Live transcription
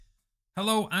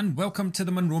Hello and welcome to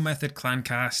the Monroe Method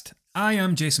Clancast. I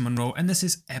am Jason Monroe and this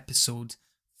is episode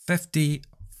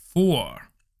 54.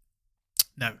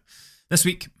 Now, this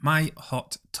week my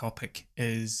hot topic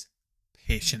is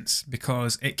patience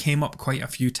because it came up quite a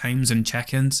few times in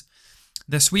check-ins.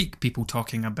 This week, people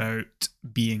talking about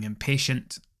being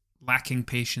impatient, lacking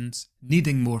patience,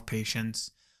 needing more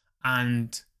patience,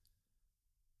 and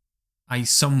I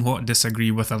somewhat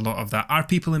disagree with a lot of that. Are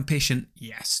people impatient?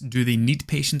 Yes. Do they need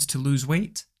patience to lose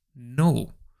weight?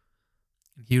 No.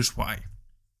 And here's why.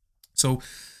 So,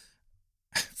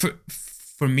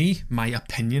 for me, my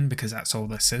opinion, because that's all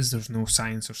this is, there's no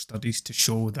science or studies to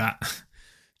show that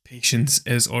patience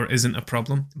is or isn't a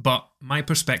problem. But my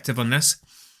perspective on this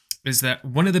is that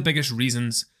one of the biggest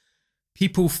reasons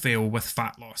people fail with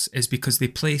fat loss is because they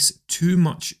place too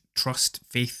much trust,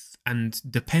 faith, and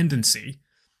dependency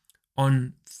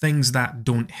on things that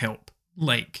don't help,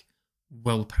 like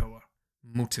willpower,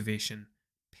 motivation,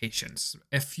 patience.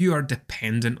 If you are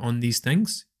dependent on these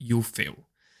things, you'll fail.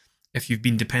 If you've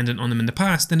been dependent on them in the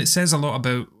past, then it says a lot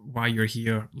about why you're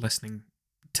here listening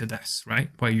to this, right?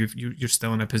 Why you're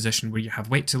still in a position where you have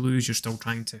weight to lose, you're still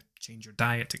trying to change your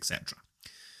diet, etc.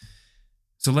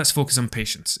 So let's focus on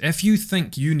patience. If you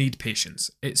think you need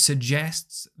patience, it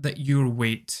suggests that your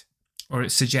weight, or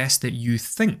it suggests that you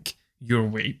think your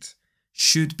weight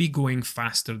should be going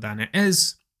faster than it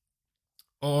is,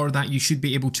 or that you should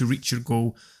be able to reach your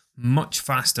goal much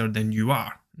faster than you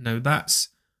are. Now that's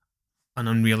an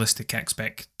unrealistic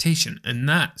expectation, and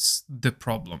that's the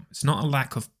problem. It's not a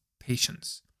lack of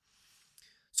patience.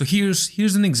 So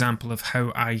here's an example of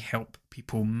how I help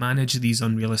people manage these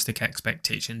unrealistic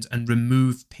expectations and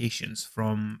remove patience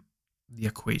from the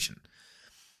equation.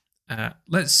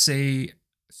 Let's say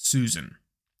Susan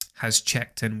has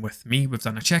checked in with me. We've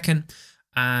done a check-in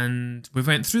and we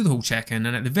went through the whole check-in,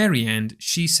 and at the very end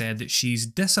she said that she's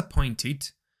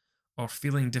disappointed or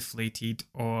feeling deflated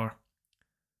or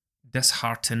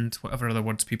disheartened, whatever other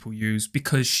words people use,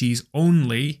 because she's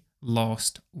only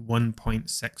lost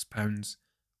 1.6 pounds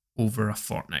over a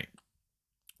fortnight,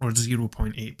 or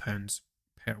 0.8 pounds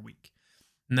per week.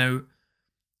 Now,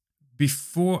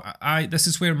 this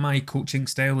is where my coaching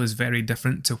style is very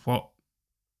different to what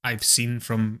I've seen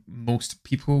from most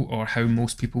people or how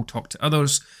most people talk to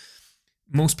others.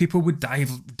 Most people would dive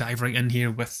right in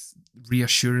here with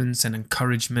reassurance and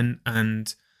encouragement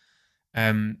and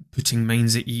putting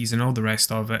minds at ease and all the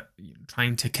rest of it,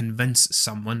 trying to convince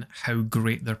someone how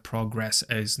great their progress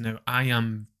is. Now, I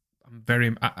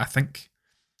think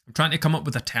I'm trying to come up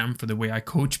with a term for the way I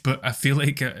coach, but I feel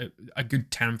like a good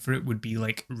term for it would be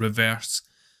like reverse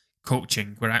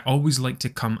coaching, where I always like to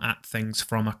come at things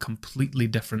from a completely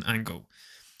different angle.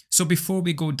 So before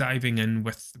we go diving in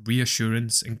with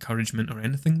reassurance, encouragement, or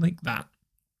anything like that,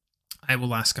 I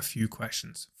will ask a few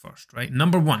questions first, right?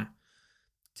 Number one,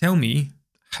 tell me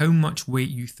how much weight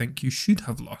you think you should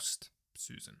have lost,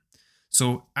 Susan.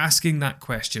 So asking that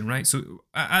question, right? So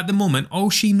at the moment,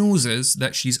 all she knows is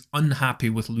that she's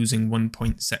unhappy with losing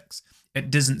 1.6.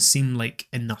 It doesn't seem like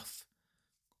enough.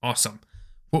 Awesome.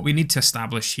 What we need to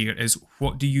establish here is,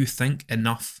 what do you think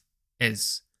enough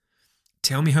is?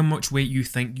 Tell me how much weight you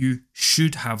think you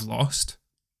should have lost,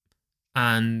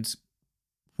 and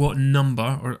what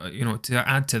number, or to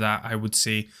add to that, I would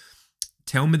say,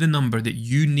 tell me the number that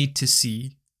you need to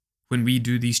see when we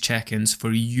do these check-ins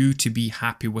for you to be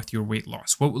happy with your weight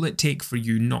loss. What will it take for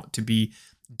you not to be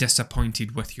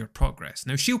disappointed with your progress?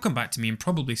 Now, she'll come back to me and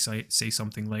probably say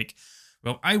something like,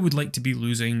 well, I would like to be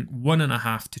losing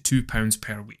 1.5 to 2 pounds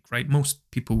per week, right? Most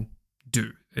people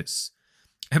do.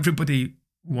 Everybody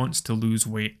wants to lose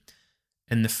weight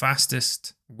in the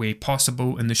fastest way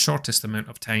possible, in the shortest amount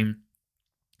of time.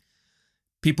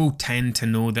 People tend to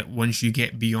know that once you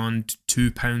get beyond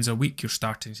 2 pounds a week, you're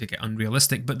starting to get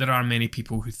unrealistic, but there are many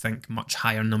people who think much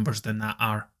higher numbers than that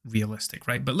are realistic,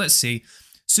 right? But let's say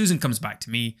Susan comes back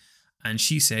to me and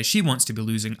she says she wants to be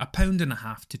losing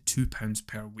 1.5 to 2 pounds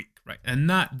per week, right? And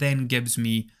that then gives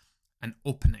me an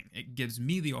opening. It gives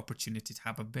me the opportunity to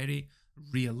have a very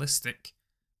realistic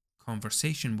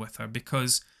conversation with her,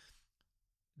 because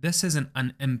this isn't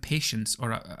an impatience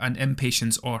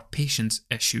or patience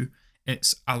issue.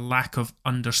 It's a lack of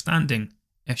understanding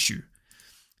issue.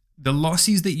 The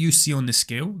losses that you see on the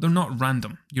scale, they're not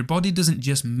random. Your body doesn't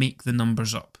just make the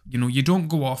numbers up. You don't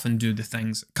go off and do the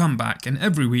things, come back, and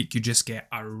every week you just get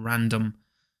a random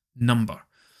number.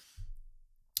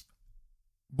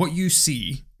 What you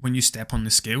see when you step on the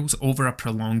scales over a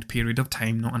prolonged period of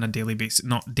time, not on a daily basis,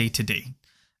 not day to day,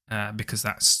 because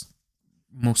that's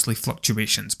mostly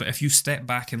fluctuations. But if you step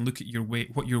back and look at your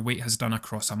weight, what your weight has done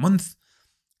across a month,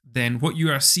 then what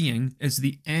you are seeing is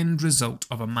the end result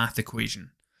of a math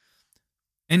equation.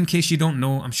 In case you don't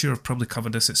know, I'm sure I've probably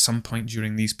covered this at some point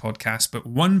during these podcasts, but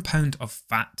 1 pound of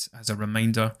fat, as a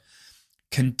reminder,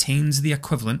 contains the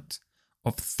equivalent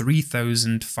of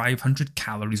 3,500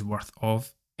 calories worth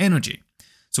of energy.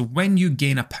 So when you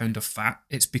gain a pound of fat,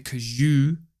 it's because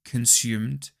you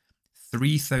consumed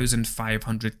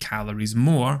 3,500 calories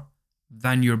more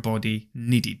than your body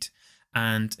needed.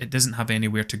 And it doesn't have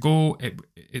anywhere to go.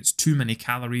 It's too many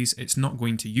calories. It's not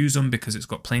going to use them because it's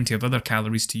got plenty of other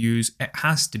calories to use. It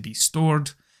has to be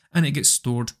stored, and it gets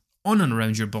stored on and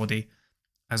around your body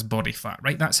as body fat,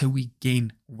 right? That's how we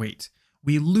gain weight.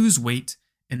 We lose weight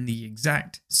in the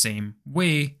exact same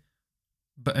way,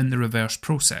 but in the reverse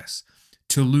process.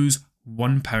 To lose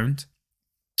 1 pound,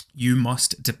 you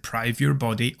must deprive your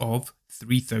body of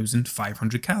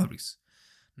 3,500 calories.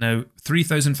 Now,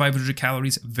 3,500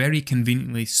 calories very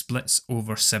conveniently splits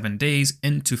over 7 days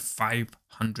into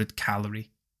 500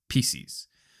 calorie pieces.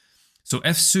 So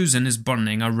if Susan is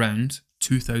burning around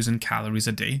 2,000 calories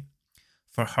a day,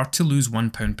 for her to lose 1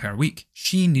 pound per week,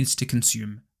 she needs to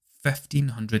consume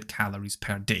 1,500 calories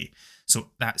per day.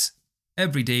 So that's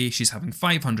every day she's having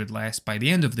 500 less. By the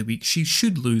end of the week, she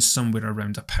should lose somewhere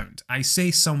around a pound. I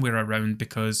say somewhere around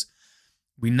because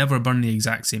we never burn the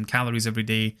exact same calories every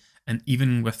day. And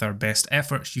even with our best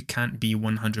efforts, you can't be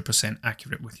 100%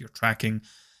 accurate with your tracking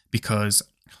because,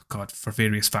 God, for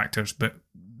various factors. But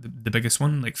the biggest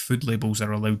one, like food labels,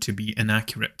 are allowed to be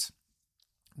inaccurate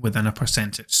within a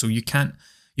percentage. So you can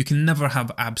never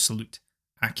have absolute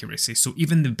accuracy. So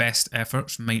even the best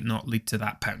efforts might not lead to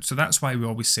that pound. So that's why we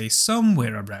always say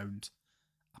somewhere around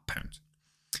a pound.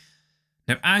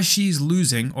 Now, as she's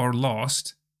losing or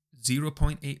lost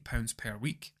 0.8 pounds per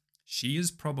week, she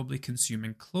is probably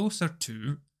consuming closer to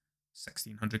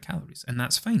 1,600 calories, and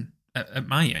that's fine. At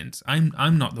my end,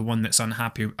 I'm not the one that's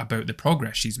unhappy about the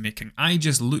progress she's making. I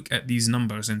just look at these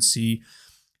numbers and see,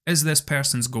 is this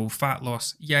person's goal fat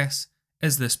loss? Yes.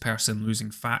 Is this person losing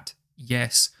fat?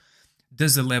 Yes.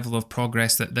 Does the level of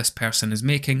progress that this person is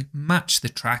making match the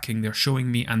tracking they're showing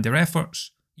me and their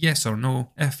efforts? Yes or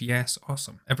no? If yes,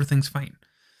 awesome. Everything's fine.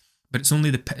 But it's only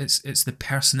it's the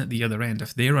person at the other end.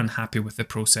 If they're unhappy with the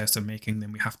process they're making,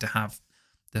 then we have to have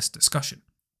this discussion.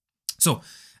 So,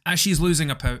 as she's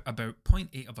losing about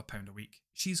 0.8 of a pound a week,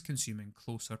 she's consuming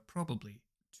closer probably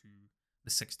to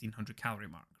the 1,600 calorie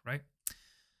mark, right?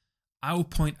 I'll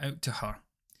point out to her,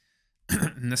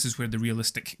 and this is where the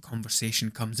realistic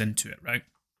conversation comes into it, right?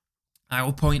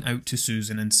 I'll point out to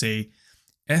Susan and say,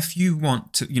 if you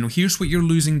want to, here's what you're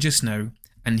losing just now,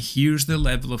 and here's the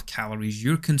level of calories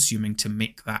you're consuming to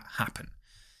make that happen.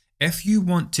 If you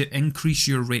want to increase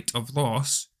your rate of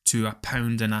loss to 1.5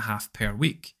 pounds per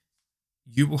week,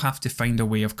 you will have to find a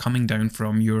way of coming down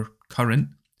from your current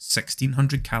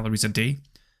 1,600 calories a day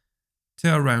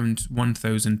to around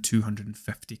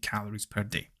 1,250 calories per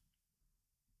day.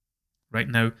 Right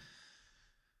now,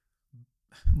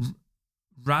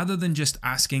 rather than just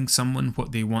asking someone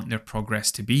what they want their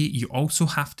progress to be, you also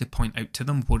have to point out to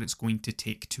them what it's going to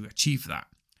take to achieve that.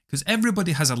 Because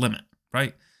everybody has a limit,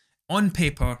 right? On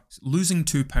paper, losing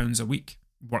 2 pounds a week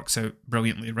works out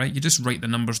brilliantly, right? You just write the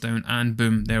numbers down and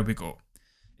boom, there we go.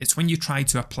 It's when you try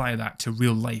to apply that to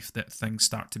real life that things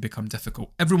start to become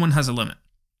difficult. Everyone has a limit.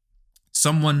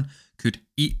 Someone could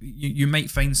eat, you might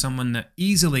find someone that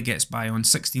easily gets by on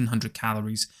 1,600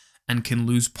 calories and can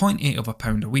lose 0.8 of a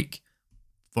pound a week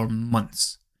for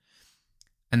months.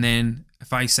 And then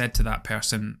if I said to that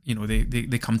person,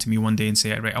 they come to me one day and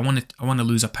say, right, I want to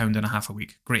lose 1.5 pounds a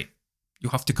week. Great.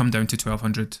 You'll have to come down to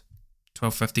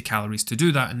 1,250 calories to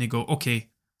do that. And they go, okay,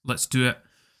 let's do it.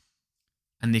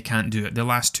 And they can't do it. The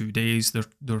last 2 days,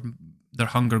 their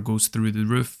hunger goes through the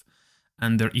roof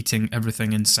and they're eating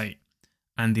everything in sight.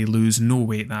 And they lose no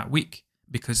weight that week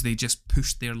because they just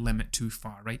pushed their limit too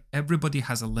far, right? Everybody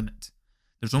has a limit.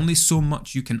 There's only so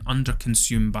much you can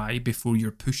underconsume by before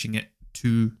you're pushing it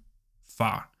too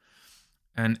far.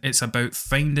 And it's about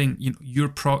finding,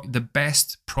 the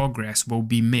best progress will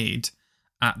be made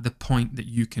at the point that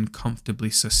you can comfortably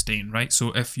sustain, right?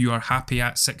 So if you are happy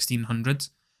at 1,600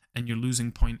 and you're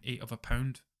losing 0.8 of a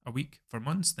pound a week for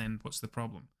months, then what's the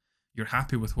problem? You're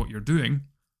happy with what you're doing.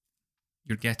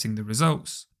 You're getting the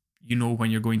results. You know when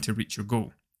you're going to reach your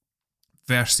goal.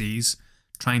 Versus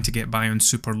trying to get by on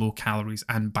super low calories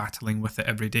and battling with it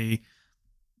every day,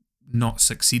 not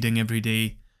succeeding every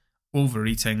day,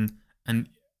 overeating. And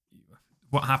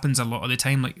what happens a lot of the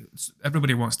time, like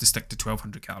everybody wants to stick to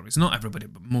 1,200 calories. Not everybody,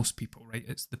 but most people, right?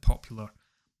 It's the popular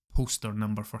poster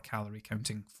number for calorie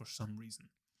counting for some reason.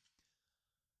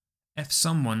 if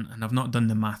someone, and I've not done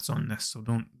the maths on this, so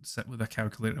don't sit with a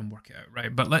calculator and work it out,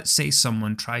 right? But let's say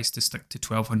someone tries to stick to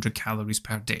 1200 calories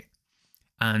per day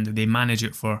and they manage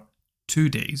it for 2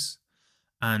 days,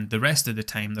 and the rest of the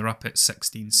time they're up at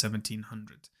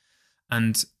 1700.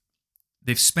 And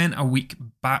they've spent a week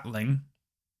battling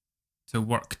to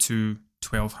work to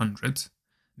 1200.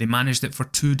 They managed it for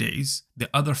 2 days. The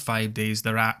other 5 days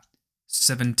they're at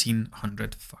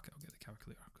 1700. Fuck it, I'll get the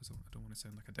calculator because I don't want to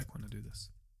sound like a dick when I do this.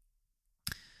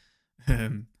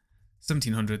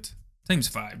 1700 times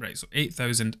 5, right? So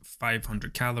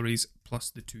 8,500 calories plus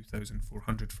the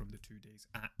 2,400 from the 2 days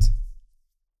at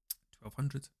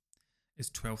 1,200 is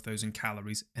 12,000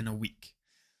 calories in a week.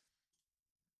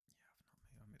 Yeah,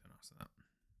 I've made an ass of that.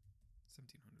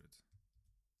 1,700,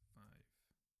 5.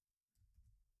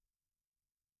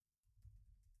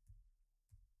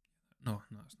 No,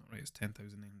 that's not right. It's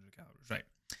 10,900 calories, right?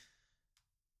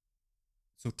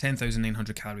 So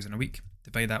 10,900 calories in a week.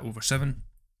 Divide that over 7.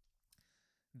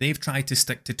 They've tried to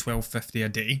stick to 1250 a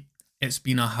day. It's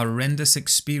been a horrendous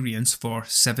experience for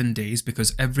 7 days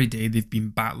because every day they've been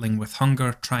battling with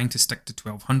hunger, trying to stick to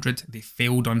 1200. They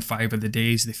failed on 5 of the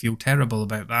days. They feel terrible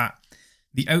about that.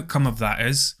 The outcome of that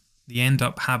is they end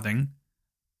up having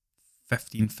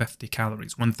 1,550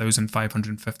 calories,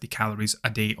 1,550 calories a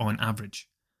day on average.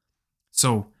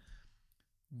 So,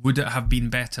 would it have been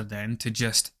better then to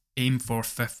just aim for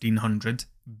 1,500,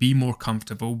 be more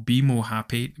comfortable, be more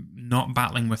happy, not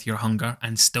battling with your hunger,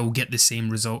 and still get the same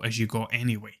result as you got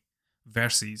anyway,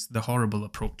 versus the horrible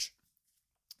approach?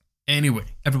 Anyway,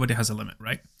 everybody has a limit,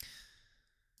 right?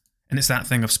 And it's that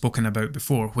thing I've spoken about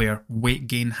before, where weight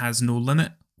gain has no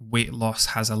limit, weight loss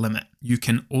has a limit. You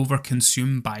can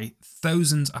overconsume by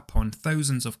thousands upon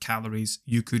thousands of calories.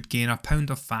 You could gain a pound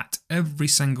of fat every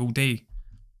single day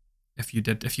if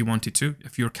you wanted to.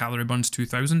 If your calorie burn's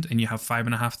 2,000 and you have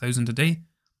 5,500 a day,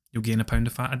 you'll gain a pound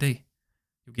of fat a day.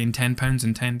 You'll gain 10 pounds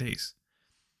in 10 days.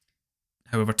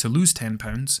 However, to lose 10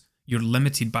 pounds, you're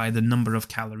limited by the number of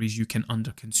calories you can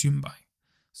underconsume by.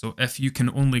 So if you can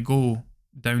only go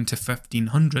down to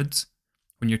 1,500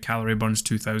 when your calorie burn's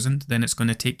 2,000, then it's going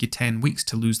to take you 10 weeks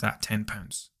to lose that 10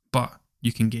 pounds. But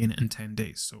you can gain it in 10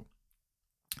 days. So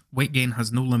weight gain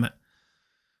has no limit.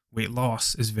 Weight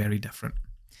loss is very different.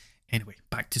 Anyway,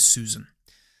 back to Susan.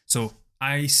 So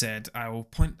I said I will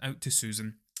point out to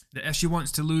Susan that if she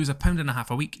wants to lose 1.5 pounds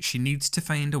a week, she needs to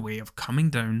find a way of coming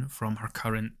down from her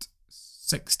current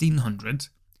 1,600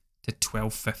 to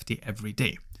 1,250 every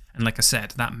day. And like I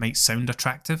said, that might sound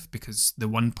attractive because the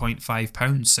 1.5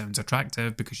 pounds sounds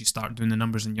attractive because you start doing the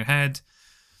numbers in your head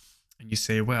and you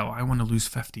say, well, I want to lose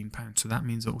 15 pounds, so that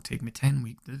means it will take me 10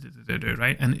 weeks,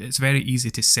 right? And it's very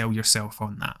easy to sell yourself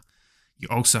on that. You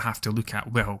also have to look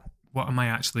at, well, what am I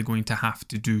actually going to have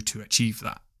to do to achieve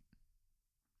that?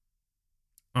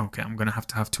 Okay, I'm going to have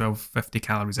 1,250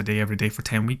 calories a day every day for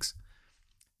 10 weeks.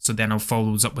 So then I'll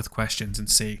follow those up with questions and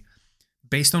say,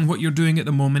 based on what you're doing at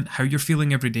the moment, how you're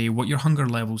feeling every day, what your hunger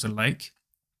levels are like,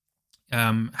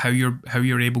 how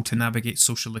you're able to navigate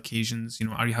social occasions,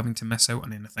 are you having to miss out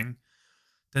on anything?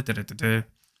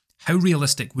 How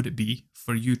realistic would it be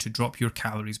for you to drop your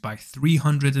calories by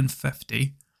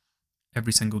 350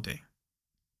 every single day?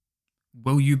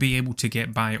 Will you be able to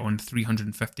get by on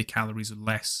 350 calories or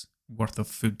less worth of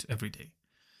food every day?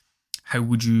 How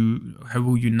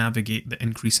will you navigate the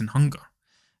increase in hunger?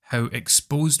 How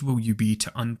exposed will you be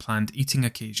to unplanned eating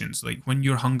occasions? Like when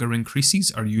your hunger increases,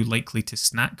 are you likely to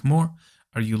snack more?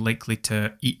 Are you likely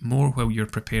to eat more while you're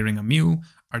preparing a meal?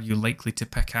 Are you likely to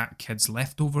pick at kids'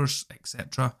 leftovers,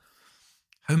 etc.?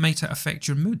 How might it affect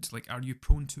your mood? Like, are you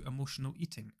prone to emotional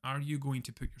eating? Are you going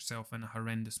to put yourself in a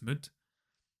horrendous mood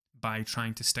by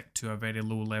trying to stick to a very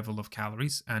low level of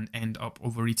calories and end up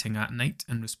overeating at night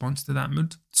in response to that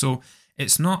mood? So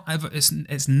it's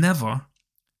never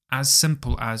as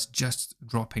simple as just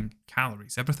dropping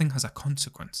calories. Everything has a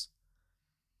consequence.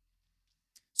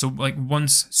 So like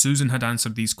once Susan had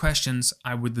answered these questions,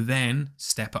 I would then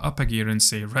step it up a gear and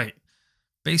say, right,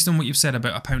 based on what you've said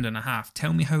about 1.5 pounds,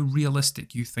 tell me how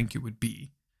realistic you think it would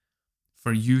be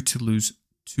for you to lose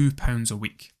 2 pounds a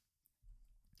week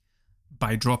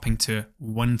by dropping to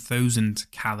 1,000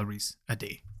 calories a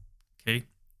day. Okay?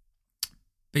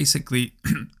 Basically,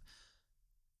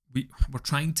 we're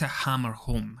trying to hammer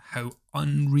home how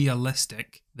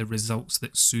unrealistic the results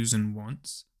that Susan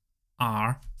wants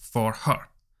are for her.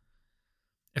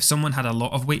 If someone had a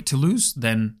lot of weight to lose,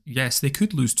 then yes, they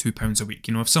could lose 2 pounds a week.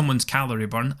 If someone's calorie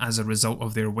burn as a result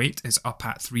of their weight is up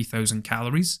at 3,000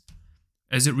 calories,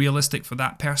 is it realistic for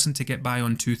that person to get by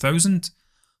on 2,000?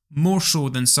 More so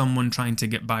than someone trying to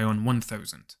get by on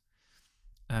 1,000.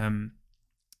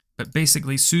 But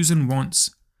basically, Susan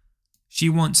wants She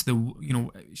wants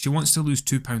she wants to lose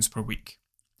 2 pounds per week,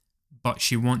 but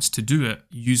she wants to do it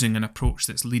using an approach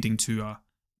that's leading to a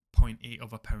 0.8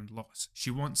 of a pound loss.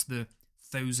 She wants the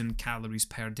 1,000 calories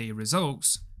per day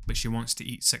results, but she wants to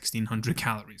eat 1,600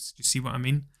 calories. Do you see what I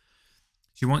mean?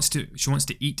 She wants to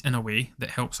eat in a way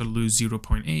that helps her lose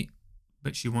 0.8,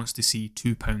 but she wants to see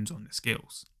 2 pounds on the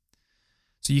scales.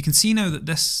 So you can see now that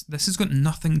this has got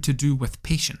nothing to do with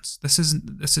patience.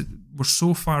 We're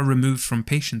so far removed from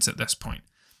patience at this point.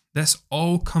 This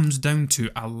all comes down to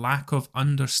a lack of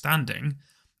understanding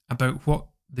about how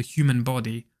the human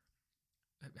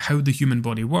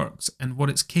body works and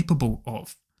what it's capable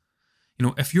of.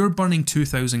 If you're burning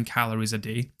 2,000 calories a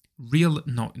day,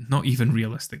 not even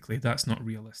realistically, that's not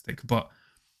realistic, but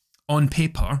on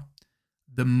paper,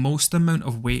 the most amount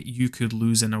of weight you could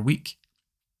lose in a week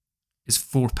is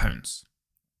 4 pounds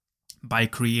by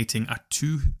creating a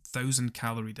 2,000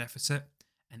 calorie deficit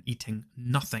and eating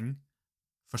nothing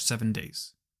for 7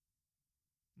 days.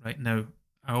 Right now,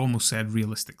 I almost said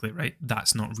realistically, right?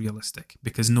 That's not realistic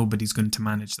because nobody's going to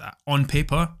manage that. On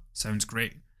paper, sounds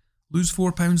great. Lose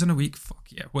 4 pounds in a week? Fuck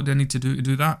yeah. What do I need to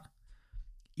do that?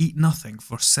 Eat nothing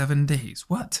for 7 days.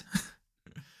 What?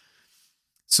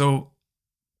 So,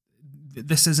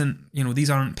 this isn't, these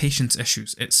aren't patience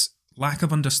issues. It's lack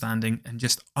of understanding and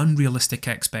just unrealistic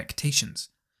expectations.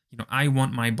 I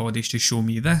want my body to show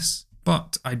me this,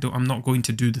 but I'm not going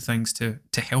to do the things to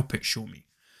help it show me.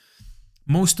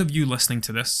 Most of you listening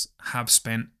to this have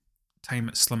spent time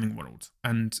at Slimming World,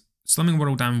 and Slimming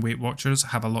World and Weight Watchers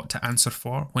have a lot to answer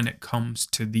for when it comes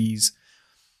to these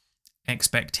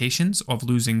expectations of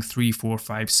losing 3, 4,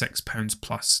 5, 6 pounds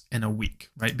plus in a week,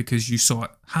 right? Because you saw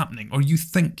it happening, or you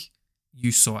think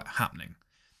you saw it happening.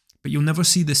 But you'll never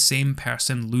see the same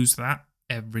person lose that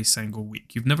every single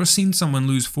week. You've never seen someone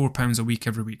lose 4 pounds a week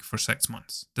every week for 6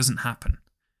 months. Doesn't happen.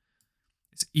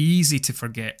 It's easy to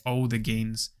forget all the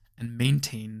gains and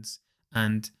maintains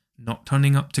and not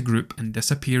turning up to group and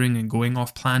disappearing and going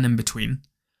off plan in between.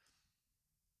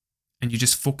 And you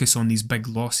just focus on these big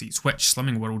losses, which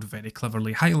Slimming World very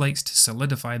cleverly highlights to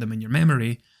solidify them in your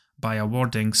memory by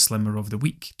awarding Slimmer of the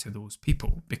Week to those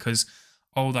people. Because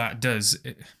all that does,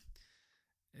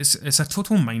 it's a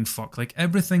total mindfuck. Like,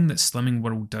 everything that Slimming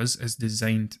World does is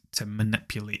designed to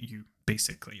manipulate you,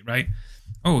 basically, right?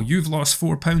 Oh, you've lost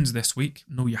 4 pounds this week.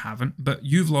 No, you haven't. But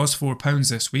you've lost 4 pounds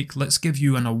this week. Let's give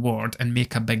you an award and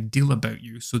make a big deal about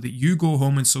you so that you go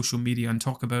home on social media and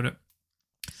talk about it.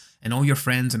 And all your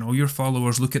friends and all your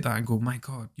followers look at that and go, my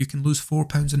God, you can lose 4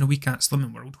 pounds in a week at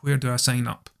Slimming World. Where do I sign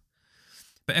up?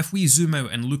 But if we zoom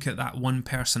out and look at that one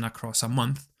person across a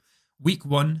month, week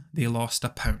 1, they lost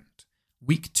 £1.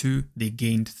 Week 2, they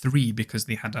gained 3 because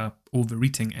they had a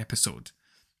overeating episode.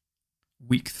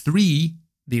 Week 3,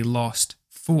 they lost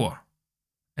 4.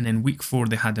 And then week 4,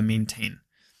 they had to maintain.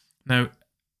 Now,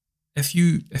 if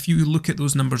you look at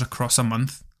those numbers across a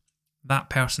month,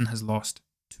 that person has lost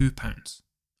 £2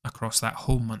 across that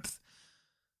whole month.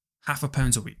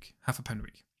 £0.5 a week. £0.5 a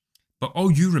week. But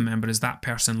all you remember is that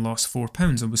person lost 4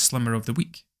 pounds and was Slimmer of the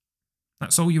Week.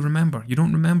 That's all you remember. You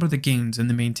don't remember the gains and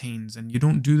the maintains, and you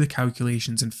don't do the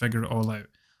calculations and figure it all out.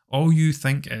 All you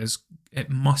think is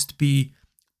it must be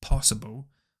possible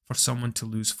for someone to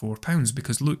lose 4 pounds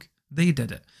because look, they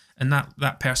did it. And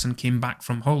that person came back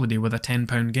from holiday with a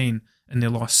 £10 gain and they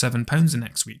lost £7 the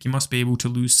next week. You must be able to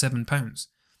lose £7.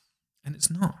 And it's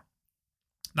not.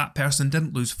 That person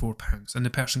didn't lose 4 pounds, and the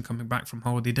person coming back from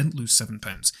holiday didn't lose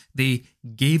 £7. They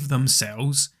gave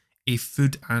themselves a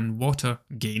food and water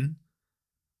gain.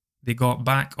 They got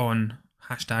back on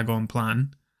 #on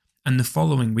plan, and the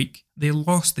following week, they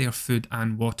lost their food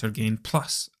and water gain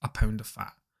plus £1 of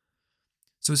fat.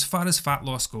 So as far as fat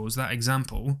loss goes, that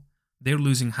example, they're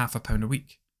losing £0.5 a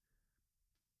week.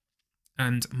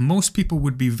 And most people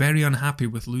would be very unhappy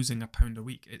with losing £1 a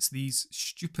week. It's these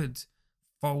stupid,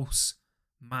 false,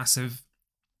 massive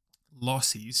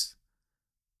losses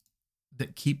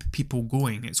that keep people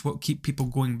going. It's what keep people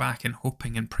going back and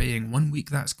hoping and praying, one week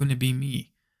that's going to be me.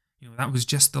 That was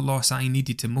just the loss I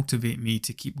needed to motivate me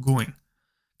to keep going.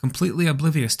 Completely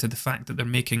oblivious to the fact that they're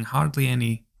making hardly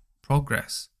any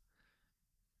progress.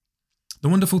 The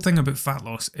wonderful thing about fat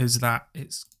loss is that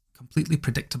it's completely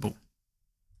predictable.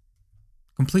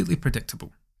 Completely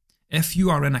predictable. If you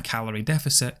are in a calorie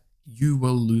deficit, you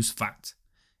will lose fat.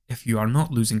 If you are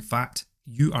not losing fat,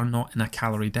 you are not in a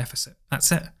calorie deficit.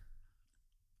 That's it.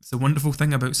 It's the wonderful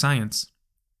thing about science.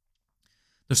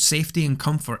 There's safety and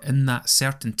comfort in that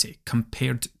certainty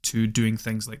compared to doing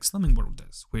things like Slimming World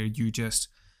does, where you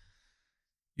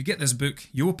get this book,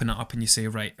 you open it up and you say,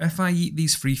 right, if I eat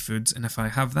these free foods and if I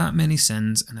have that many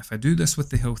sins and if I do this with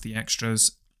the healthy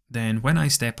extras, then when I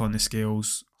step on the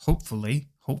scales, hopefully,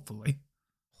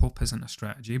 hope isn't a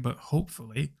strategy, but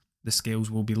hopefully the scales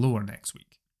will be lower next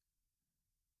week.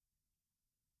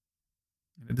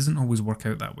 It doesn't always work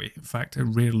out that way. In fact, it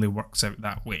rarely works out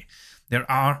that way. There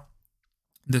are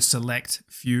the select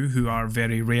few who are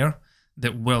very rare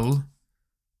that will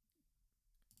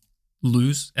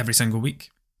lose every single week.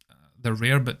 They're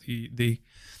rare, but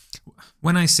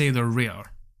when I say they're rare,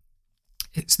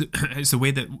 it's the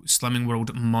way that Slimming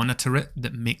World monitor it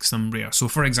that makes them rare. So,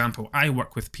 for example, I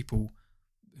work with people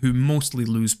who mostly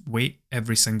lose weight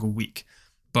every single week,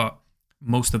 but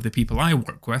most of the people I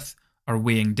work with are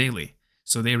weighing daily,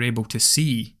 so they're able to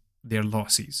see their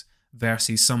losses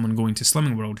versus someone going to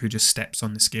Slimming World who just steps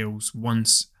on the scales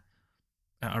once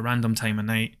at a random time of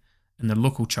night in their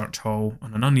local church hall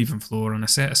on an uneven floor on a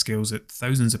set of scales that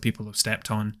thousands of people have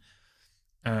stepped on,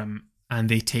 and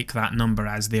they take that number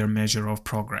as their measure of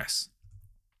progress,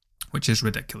 which is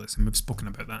ridiculous, and we've spoken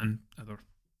about that in other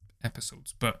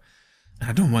episodes, but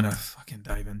I don't want to fucking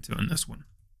dive into it in this one.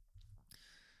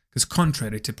 Because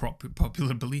contrary to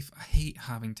popular belief, I hate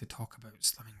having to talk about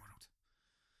Slimming World.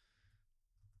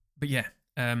 But yeah,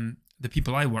 the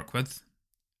people I work with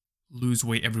lose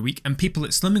weight every week. And people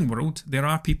at Slimming World, there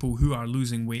are people who are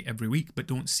losing weight every week but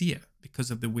don't see it because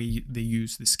of the way they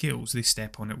use the scales. They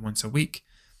step on it once a week.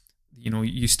 You know,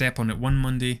 you step on it one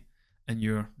Monday and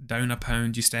you're down a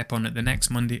pound. You step on it the next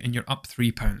Monday and you're up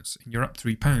 3 pounds. And you're up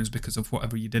 3 pounds because of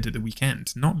whatever you did at the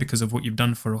weekend, not because of what you've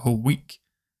done for a whole week.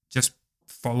 Just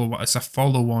it's a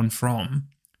follow-on from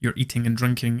your eating and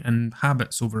drinking and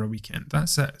habits over a weekend.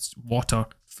 That's it. It's water,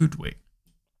 food weight.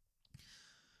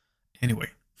 Anyway,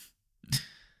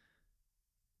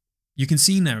 you can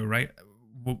see now, right?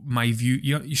 My view.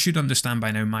 You should understand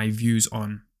by now my views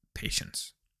on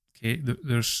patience. Okay,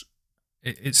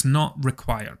 it's not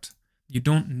required. You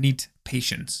don't need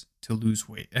patience to lose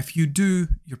weight. If you do,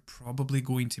 you're probably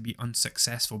going to be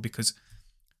unsuccessful, because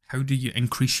how do you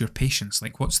increase your patience?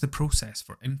 Like, what's the process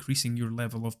for increasing your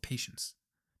level of patience?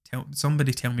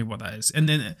 Somebody tell me what that is. And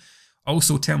then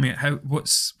also tell me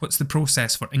what's the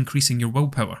process for increasing your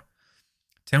willpower?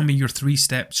 Tell me your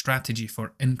 3-step strategy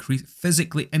for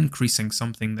physically increasing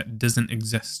something that doesn't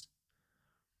exist.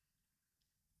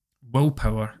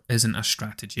 Willpower isn't a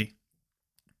strategy.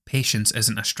 Patience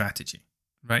isn't a strategy,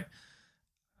 right?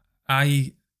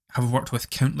 I have worked with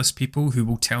countless people who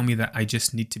will tell me that I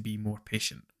just need to be more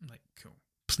patient. Like, cool.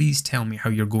 Please tell me how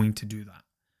you're going to do that.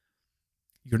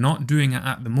 You're not doing it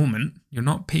at the moment. You're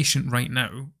not patient right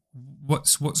now.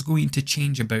 What's going to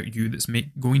change about you that's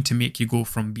going to make you go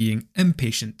from being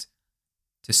impatient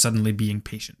to suddenly being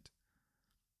patient?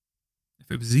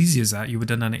 If it was as easy as that, you would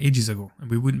have done it ages ago,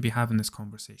 and we wouldn't be having this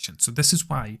conversation. So this is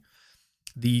why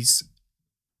these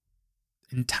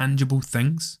intangible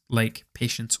things like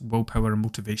patience, willpower, and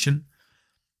motivation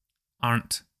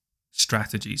aren't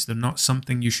strategies. They're not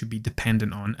something you should be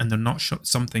dependent on, and they're not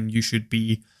something you should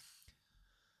be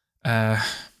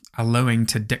allowing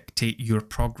to dictate your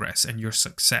progress and your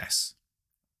success.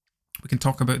 We can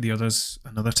talk about the others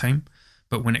another time,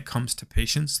 but when it comes to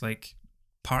patience, like,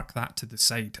 park that to the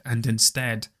side and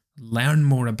instead learn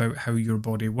more about how your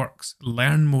body works.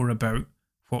 Learn more about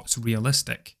what's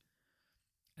realistic.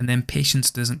 And then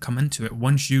patience doesn't come into it.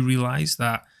 Once you realize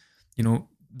that, you know,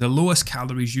 the lowest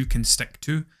calories you can stick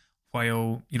to,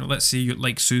 while, you know, let's say you're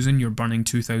like Susan, you're burning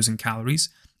 2,000 calories,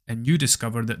 and you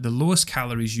discover that the lowest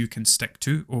calories you can stick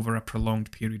to over a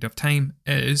prolonged period of time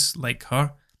is, like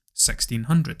her,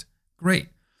 1,600. Great.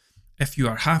 If you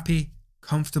are happy,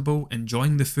 comfortable,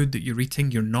 enjoying the food that you're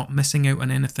eating, you're not missing out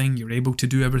on anything, you're able to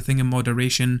do everything in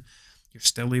moderation, you're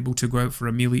still able to go out for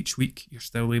a meal each week, you're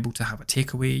still able to have a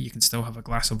takeaway, you can still have a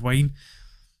glass of wine,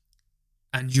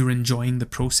 and you're enjoying the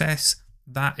process,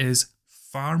 that is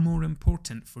far more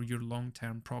important for your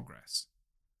long-term progress.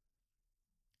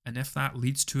 And if that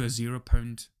leads to a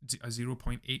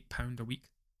 0.8 pound a week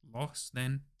loss,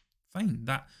 then fine.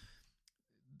 That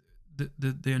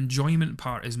the enjoyment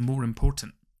part is more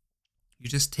important. You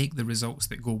just take the results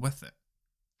that go with it.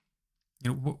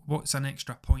 You know, what's an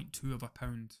extra 0.2 of a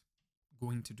pound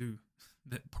going to do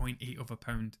that 0.8 of a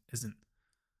pound isn't?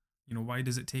 You know, why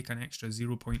does it take an extra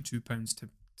 0.2 pounds to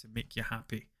make you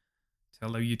happy, to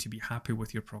allow you to be happy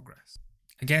with your progress?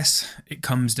 I guess it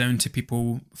comes down to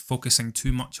people focusing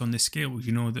too much on the scales.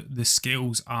 You know, the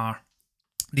scales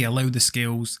they allow the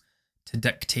scales to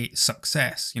dictate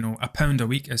success. You know, a pound a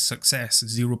week is success,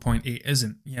 0.8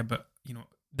 isn't. Yeah, but, you know,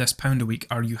 this pound a week,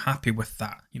 are you happy with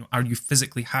that? You know, are you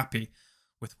physically happy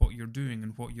with what you're doing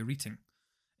and what you're eating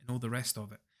and all the rest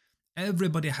of it?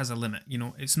 Everybody has a limit. You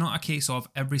know, it's not a case of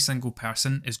every single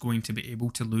person is going to be able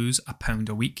to lose a pound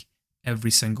a week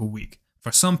every single week.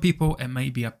 For some people, it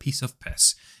might be a piece of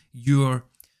piss. Your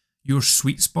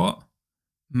sweet spot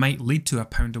might lead to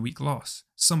 £1 a week loss.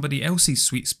 Somebody else's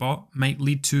sweet spot might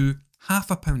lead to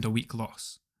 £0.5 a week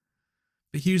loss.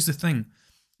 But here's the thing.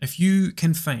 If you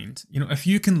can find, if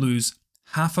you can lose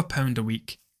 £0.5 a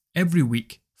week every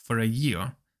week for a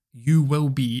year, you will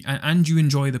be, and you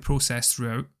enjoy the process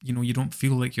throughout, you don't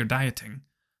feel like you're dieting,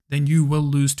 then you will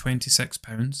lose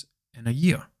 £26 in a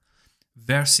year.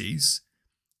 Versus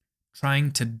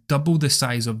trying to double the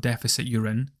size of deficit you're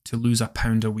in to lose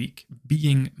 £1 a week,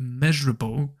 being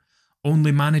miserable,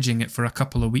 only managing it for a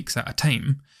couple of weeks at a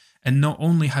time, and not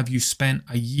only have you spent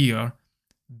a year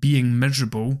being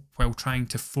miserable while trying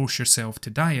to force yourself to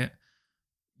diet,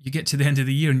 you get to the end of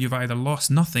the year and you've either lost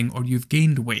nothing or you've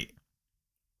gained weight.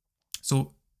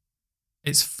 So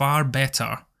it's far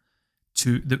better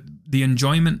to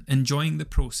enjoying the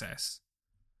process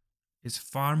is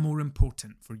far more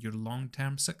important for your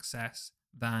long-term success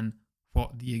than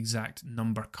what the exact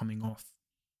number coming off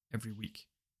every week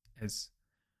is.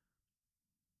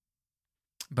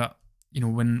 But,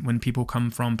 when people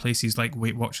come from places like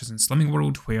Weight Watchers and Slimming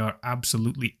World, where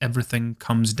absolutely everything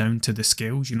comes down to the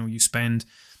scales,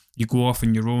 you go off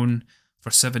on your own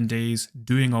for 7 days,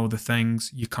 doing all the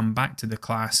things, you come back to the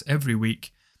class every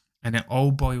week, and it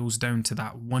all boils down to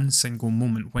that one single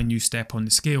moment when you step on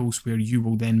the scales where you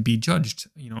will then be judged.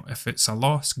 If it's a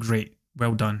loss, great,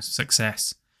 well done,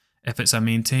 success. If it's a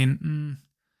maintain,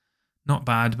 not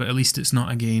bad, but at least it's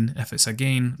not a gain. If it's a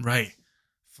gain, right,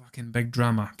 fucking big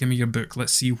drama. Give me your book.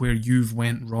 Let's see where you've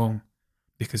went wrong.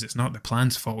 Because it's not the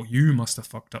plan's fault. You must have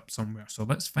fucked up somewhere. So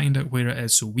let's find out where it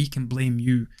is so we can blame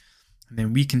you. And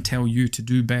then we can tell you to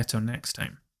do better next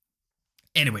time.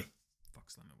 Anyway.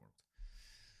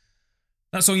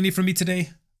 That's all you need from me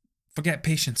today. Forget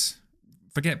patience.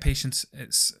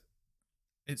 It's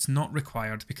not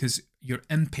required because your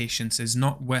impatience is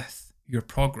not with your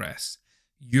progress.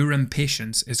 Your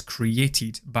impatience is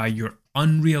created by your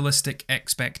unrealistic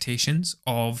expectations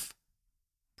of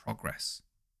progress.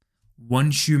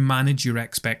 Once you manage your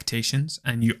expectations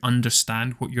and you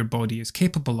understand what your body is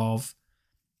capable of,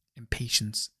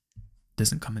 impatience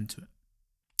doesn't come into it.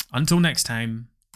 Until next time.